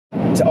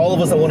To all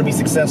of us that want to be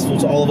successful,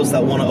 to all of us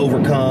that want to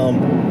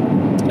overcome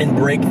and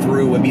break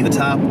through and be the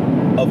top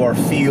of our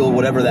field,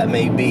 whatever that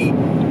may be,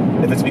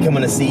 if it's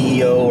becoming a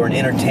CEO or an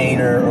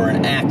entertainer or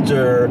an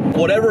actor,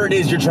 whatever it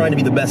is you're trying to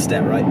be the best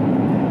at, right?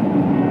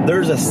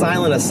 There's a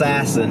silent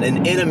assassin,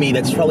 an enemy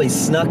that's probably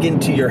snuck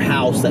into your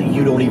house that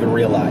you don't even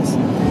realize,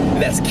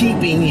 that's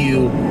keeping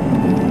you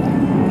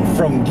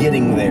from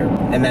getting there,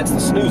 and that's the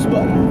snooze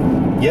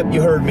button. Yep,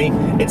 you heard me.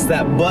 It's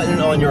that button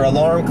on your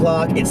alarm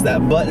clock. It's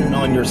that button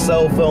on your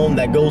cell phone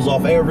that goes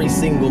off every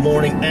single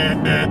morning,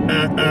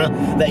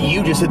 that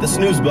you just hit the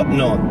snooze button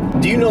on.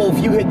 Do you know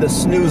if you hit the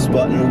snooze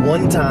button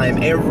one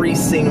time every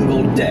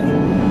single day,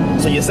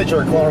 so you set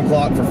your alarm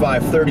clock for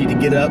 5:30 to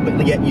get up,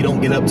 but yet you don't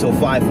get up till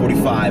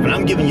 5:45, and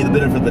I'm giving you the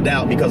benefit of the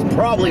doubt because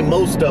probably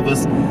most of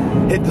us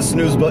hit the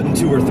snooze button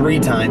 2 or 3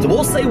 times.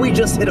 We'll say we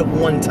just hit it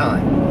one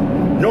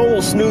time.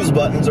 Normal snooze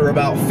buttons are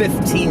about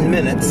 15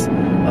 minutes,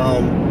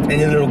 and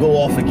then it'll go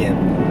off again.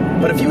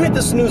 But if you hit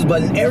the snooze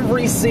button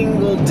every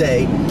single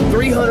day,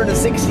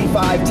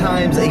 365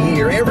 times a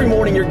year, every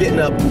morning you're getting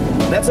up,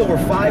 that's over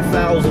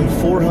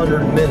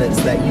 5,400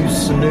 minutes that you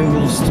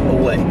snoozed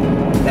away.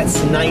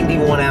 That's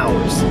 91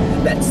 hours.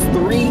 That's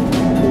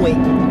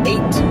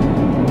 3.8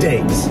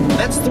 days.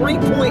 That's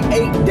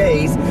 3.8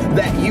 days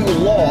that you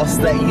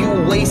lost, that you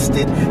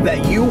wasted,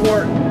 that you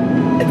weren't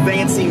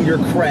advancing your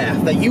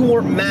craft, that you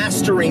weren't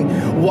mastering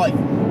what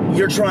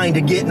you're trying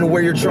to get and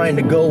where you're trying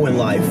to go in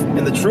life.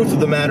 And the truth of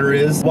the matter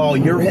is, while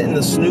you're hitting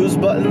the snooze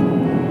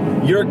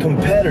button, your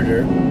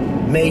competitor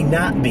may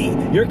not be.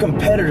 Your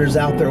competitors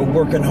out there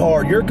working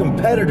hard. Your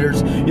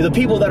competitors, you're the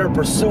people that are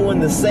pursuing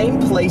the same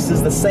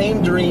places, the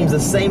same dreams, the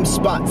same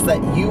spots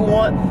that you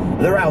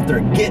want. They're out there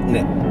getting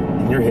it,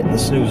 and you're hitting the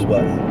snooze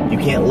button. You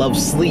can't love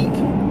sleep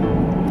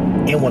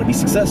and want to be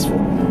successful.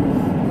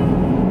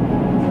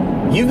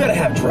 You gotta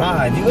have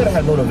drive, you gotta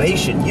have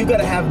motivation, you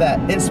gotta have that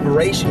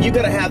inspiration, you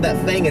gotta have that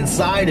thing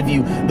inside of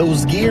you,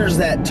 those gears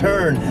that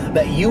turn,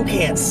 that you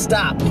can't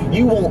stop,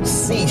 you won't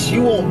cease,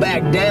 you won't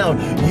back down,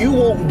 you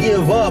won't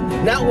give up,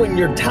 not when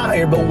you're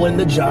tired, but when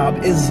the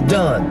job is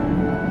done.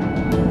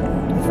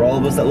 And for all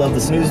of us that love the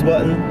snooze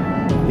button,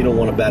 you don't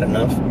want it bad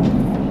enough.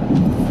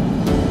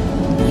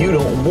 You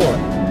don't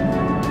want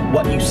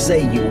what you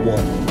say you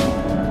want.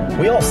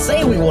 We all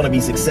say we want to be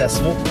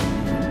successful,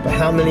 but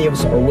how many of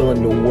us are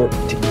willing to work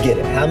to get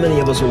it? How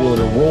many of us are willing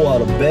to roll out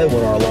of bed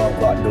when our alarm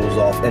clock goes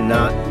off and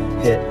not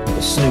hit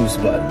the snooze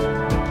button?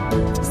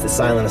 It's the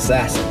silent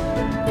assassin.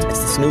 It's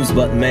the snooze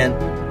button, man.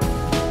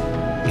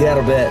 Get out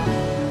of bed.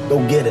 Go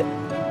get it.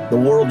 The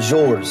world's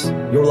yours.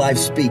 Your life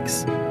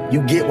speaks.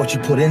 You get what you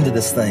put into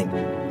this thing.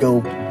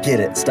 Go get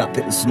it. Stop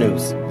hitting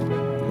snooze.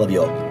 Love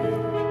y'all.